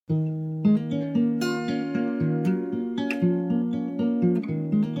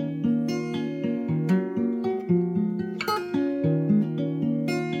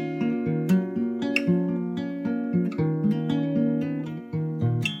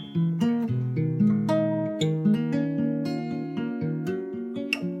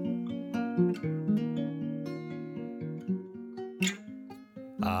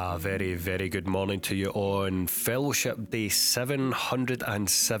very, very good morning to you on Fellowship Day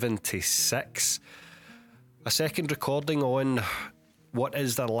 776. A second recording on what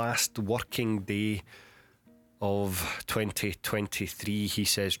is the last working day of 2023. He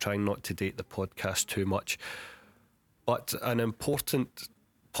says, trying not to date the podcast too much. But an important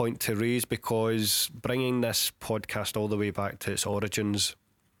point to raise, because bringing this podcast all the way back to its origins,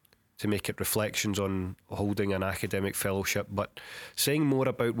 to make it reflections on holding an academic fellowship, but saying more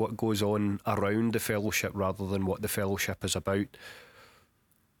about what goes on around the fellowship rather than what the fellowship is about.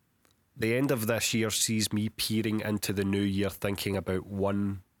 The end of this year sees me peering into the new year thinking about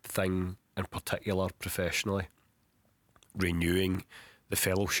one thing in particular professionally: renewing the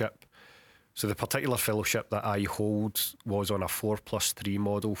fellowship. So the particular fellowship that I hold was on a 4+3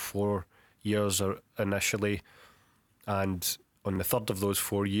 model, 4 years initially, and on the third of those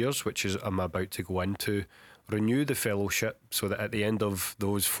 4 years, which is I'm about to go into, renew the fellowship so that at the end of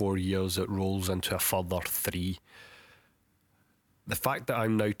those 4 years it rolls into a further 3. The fact that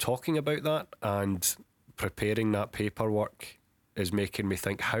I'm now talking about that and preparing that paperwork is making me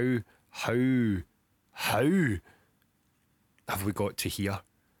think, how have we got to here?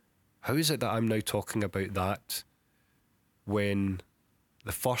 How is it that I'm now talking about that when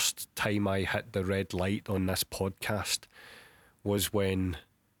the first time I hit the red light on this podcast was when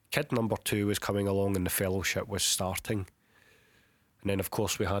kid number 2 was coming along and the fellowship was starting? And then of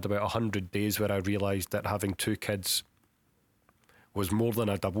course we had about 100 days where I realised that having 2 kids was more than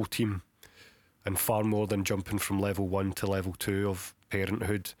a double team and far more than jumping from level 1 to level 2 of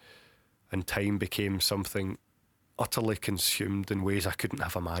parenthood, and time became something utterly consumed in ways I couldn't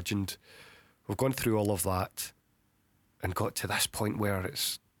have imagined. We've gone through all of that and got to this point where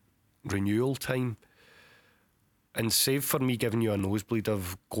it's renewal time. And save for me giving you a nosebleed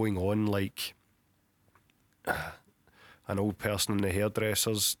of going on like an old person in the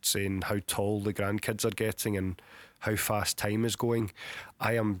hairdressers saying how tall the grandkids are getting and how fast time is going,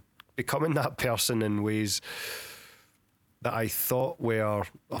 I am becoming that person in ways that I thought were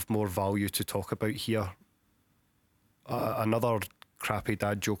of more value to talk about here. Another crappy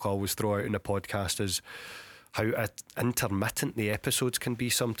dad joke I always throw out in the podcast is how intermittent the episodes can be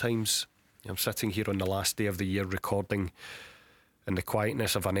sometimes. I'm sitting here on the last day of the year recording in the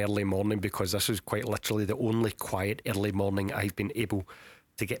quietness of an early morning, because this is quite literally the only quiet early morning I've been able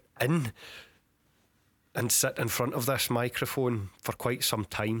to get in and sit in front of this microphone for quite some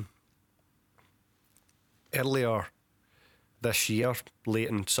time. Earlier this year, late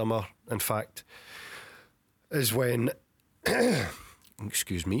in summer, in fact, is when,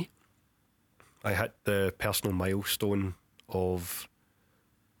 excuse me, I hit the personal milestone of,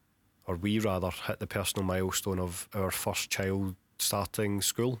 or we rather hit the personal milestone of our first child starting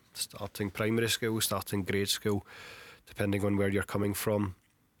school, starting primary school, starting grade school, depending on where you're coming from.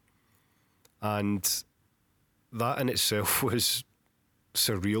 And that in itself was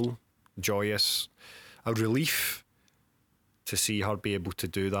surreal, joyous, a relief to see her be able to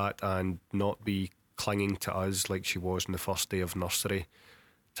do that and not be clinging to us like she was on the first day of nursery,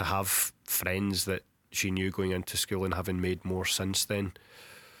 to have friends that she knew going into school and having made more since then.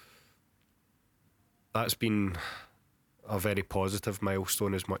 That's been a very positive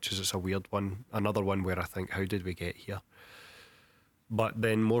milestone, as much as it's a weird one. Another one where I think, how did we get here? But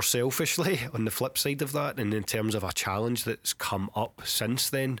then more selfishly, on the flip side of that, and in terms of a challenge that's come up since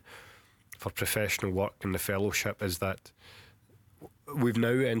then for professional work and the fellowship, is that we've now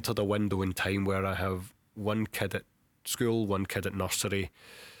entered a window in time where I have one kid at school, one kid at nursery.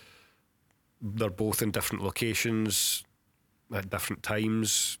 They're both in different locations at different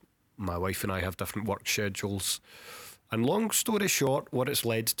times. My wife and I have different work schedules. And long story short, what it's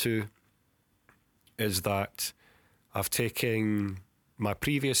led to is that I've taken my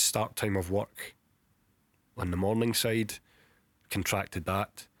previous start time of work on the morning side, contracted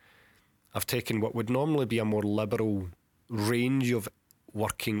that. I've taken what would normally be a more liberal range of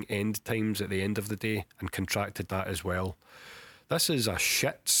working end times at the end of the day and contracted that as well. This is a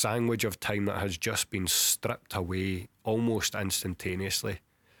shit sandwich of time that has just been stripped away almost instantaneously.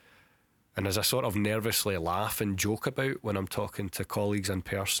 And as I sort of nervously laugh and joke about when I'm talking to colleagues in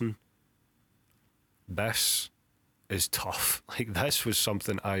person, this is tough. Like, this was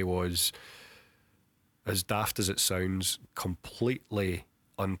something I was, as daft as it sounds, completely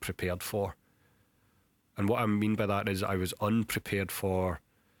unprepared for. And what I mean by that is I was unprepared for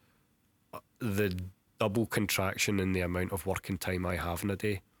the double contraction in the amount of working time I have in a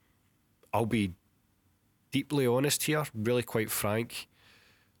day. I'll be deeply honest here, really quite frank,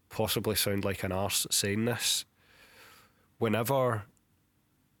 possibly sound like an arse saying this. Whenever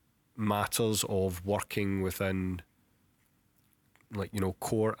matters of working within like,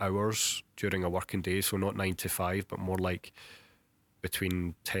 core hours during a working day, so not 9 to 5, but more like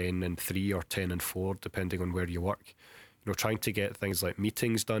between 10 and 3 or 10 and 4, depending on where you work. Trying to get things like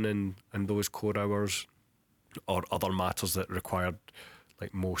meetings done in those core hours, or other matters that required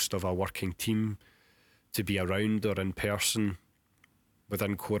like most of a working team to be around or in person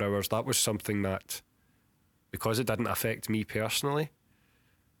within core hours. That was something that, because it didn't affect me personally,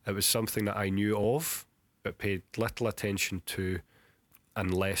 it was something that I knew of but paid little attention to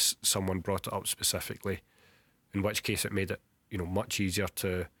unless someone brought it up specifically, in which case it made it much easier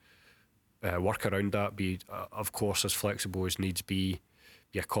to work around that, be of course as flexible as needs be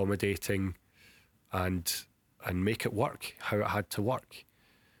accommodating, and make it work how it had to work.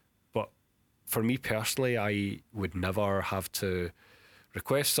 But for me personally, I would never have to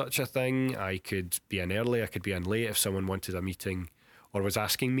request such a thing. I could be in early, I could be in late if someone wanted a meeting or was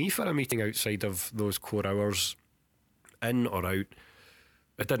asking me for a meeting outside of those core hours, in or out.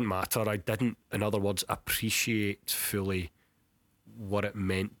 It didn't matter. I didn't, in other words, appreciate fully what it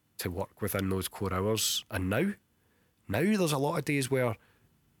meant to work within those core hours. And now there's a lot of days where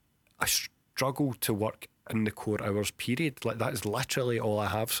I struggle to work in the core hours period. Like, that is literally all I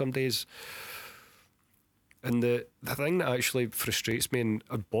have some days. And the thing that actually frustrates me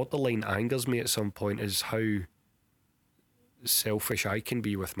and borderline angers me at some point is how selfish I can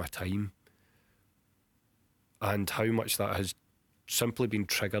be with my time, and how much that has simply been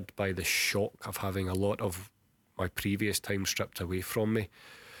triggered by the shock of having a lot of my previous time stripped away from me.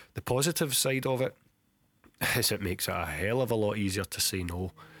 The positive side of it is it makes it a hell of a lot easier to say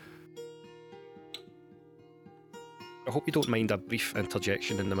no. I hope you don't mind a brief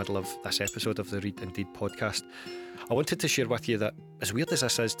interjection in the middle of this episode of the Read Indeed podcast. I wanted to share with you that, as weird as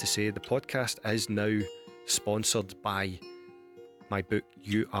this is to say, the podcast is now sponsored by my book,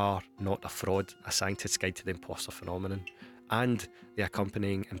 You Are Not a Fraud, A Scientist's Guide to the Imposter Phenomenon, and the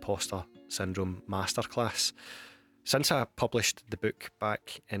accompanying Imposter Syndrome Masterclass. Since I published the book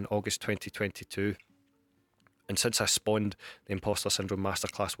back in August 2022, and since I spawned the Imposter Syndrome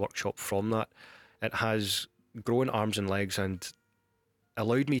Masterclass workshop from that, it has grown arms and legs and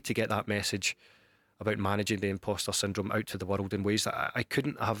allowed me to get that message about managing the imposter syndrome out to the world in ways that I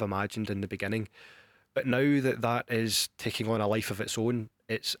couldn't have imagined in the beginning. But now that is taking on a life of its own,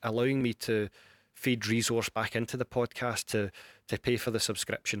 it's allowing me to feed resource back into the podcast, to pay for the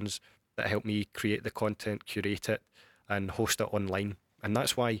subscriptions that help me create the content, curate it, and host it online. And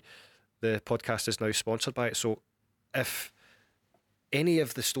that's why the podcast is now sponsored by it. So if any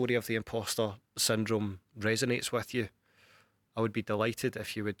of the story of the imposter syndrome resonates with you, I would be delighted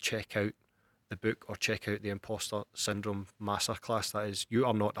if you would check out the book or check out the Imposter Syndrome Masterclass. That is You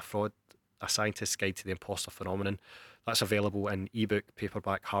Are Not a Fraud, A Scientist's Guide to the Imposter Phenomenon. That's available in ebook,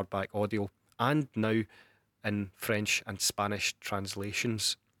 paperback, hardback, audio, and now in French and Spanish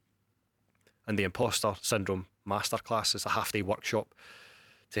translations. And the Imposter Syndrome Masterclass is a half-day workshop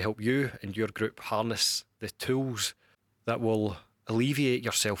to help you and your group harness the tools that will alleviate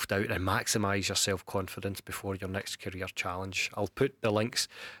your self-doubt and maximise your self-confidence before your next career challenge. I'll put the links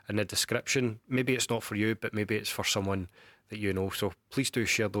in the description. Maybe it's not for you, but maybe it's for someone that you know. So please do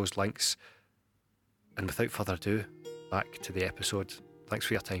share those links. And without further ado, back to the episode. Thanks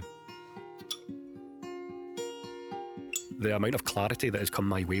for your time. The amount of clarity that has come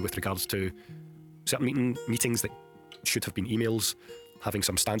my way with regards to certain meetings that should have been emails, having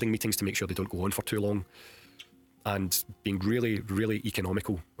some standing meetings to make sure they don't go on for too long, and being really, really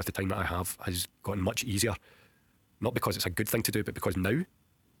economical with the time that I have has gotten much easier. Not because it's a good thing to do, but because now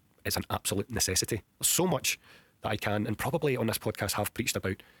it's an absolute necessity. There's so much that I can, and probably on this podcast, have preached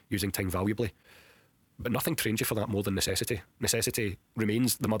about using time valuably. But nothing trains you for that more than necessity. Necessity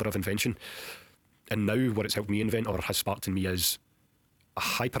remains the mother of invention. And now what it's helped me invent, or has sparked in me, is a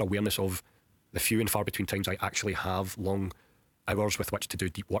hyper-awareness of the few and far between times I actually have long hours with which to do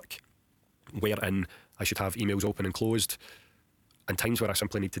deep work, wherein I should have emails open and closed, and times where I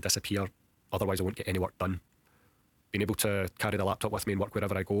simply need to disappear, otherwise I won't get any work done. Being able to carry the laptop with me and work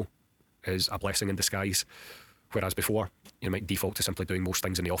wherever I go is a blessing in disguise, whereas before you might default to simply doing most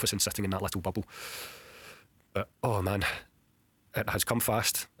things in the office and sitting in that little bubble. But oh man, it has come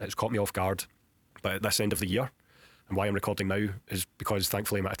fast, it's caught me off guard. But at this end of the year, and why I'm recording now, is because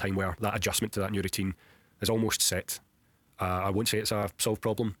thankfully I'm at a time where that adjustment to that new routine is almost set. I won't say it's a solved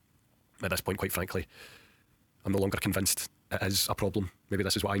problem. At this point, quite frankly, I'm no longer convinced it is a problem. Maybe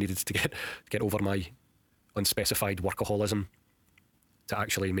this is what I needed to get over my unspecified workaholism, to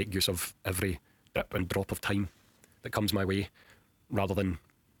actually make use of every dip and drop of time that comes my way, rather than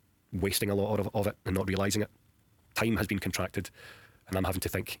wasting a lot of it and not realising it. Time has been contracted, and I'm having to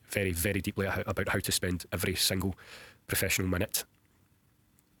think very, very deeply about how to spend every single professional minute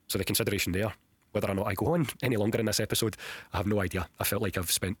So the consideration there, whether or not I go on any longer in this episode, I have no idea. I felt like I've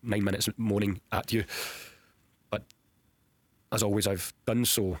spent 9 minutes moaning at you. But as always, I've done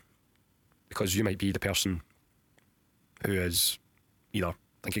so because you might be the person who is either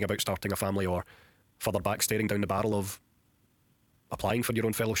thinking about starting a family or further back staring down the barrel of applying for your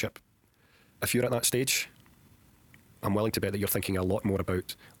own fellowship. If you're at that stage, I'm willing to bet that you're thinking a lot more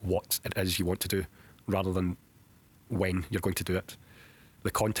about what it is you want to do rather than when you're going to do it. The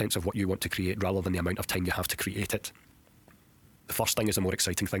contents of what you want to create rather than the amount of time you have to create it. The first thing is the more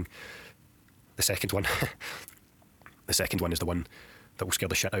exciting thing. The second one, the second one is the one that will scare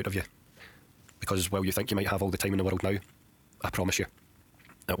the shit out of you. Because while you think you might have all the time in the world now, I promise you,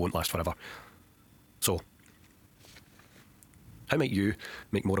 it won't last forever. So, how might you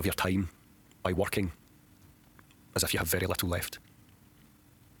make more of your time by working as if you have very little left?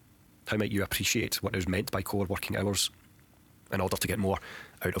 How might you appreciate what is meant by core working hours in order to get more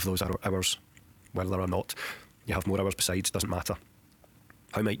out of those hours, whether or not you have more hours besides, doesn't matter.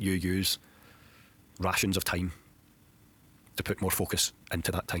 How might you use rations of time to put more focus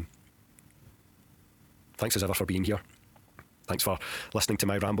into that time? Thanks as ever for being here. Thanks for listening to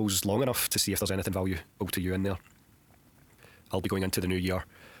my rambles long enough to see if there's anything valuable to you in there. I'll be going into the new year,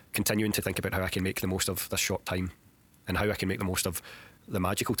 continuing to think about how I can make the most of this short time and how I can make the most of the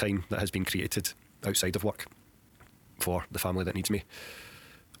magical time that has been created outside of work for the family that needs me.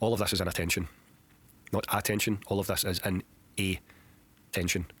 All of this is in attention, not attention. All of this is in a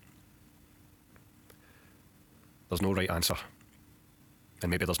tension. There's no right answer, and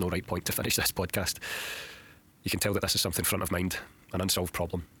maybe there's no right point to finish this podcast. You can tell that this is something front of mind, an unsolved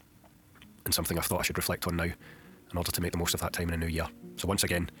problem, and something I thought I should reflect on now in order to make the most of that time in a new year. So once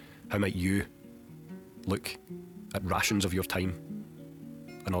again, how might you look at rations of your time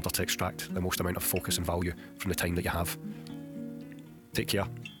in order to extract the most amount of focus and value from the time that you have? Take care.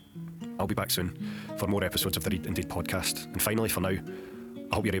 I'll be back soon for more episodes of the Read Indeed podcast. And finally, for now,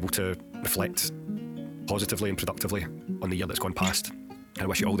 I hope you're able to reflect positively and productively on the year that's gone past. And I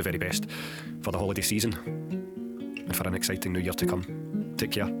wish you all the very best for the holiday season and for an exciting new year to come.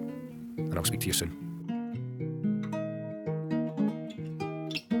 Take care, and I'll speak to you soon.